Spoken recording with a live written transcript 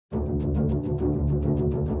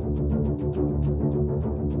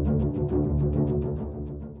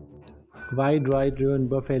Wide right ruined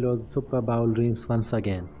Buffalo's Super Bowl dreams once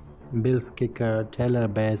again. Bills kicker Taylor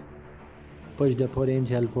Bass pushed a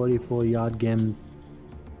potential 44-yard game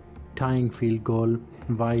tying field goal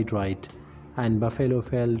wide right, and Buffalo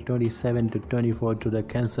fell 27-24 to the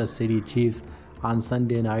Kansas City Chiefs on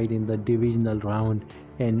Sunday night in the divisional round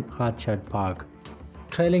in Orchard Park.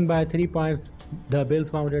 Trailing by 3 points, the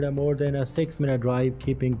Bills mounted a more than a 6-minute drive,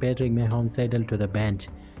 keeping Patrick Mahomes settled to the bench.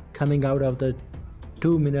 Coming out of the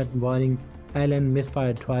 2-minute warning, Allen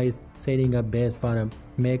misfired twice, setting a base for a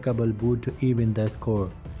makeable boot to even the score.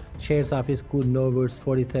 Shares of Scoot Norwood's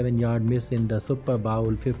 47-yard miss in the Super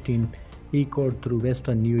Bowl 15 echoed through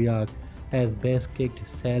western New York as Bass kicked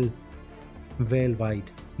Sal well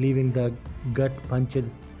wide, leaving the gut-punched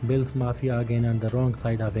Bills Mafia again on the wrong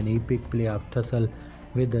side of an epic playoff tussle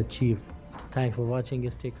with the Chiefs. Thanks for watching.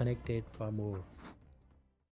 Stay connected for more.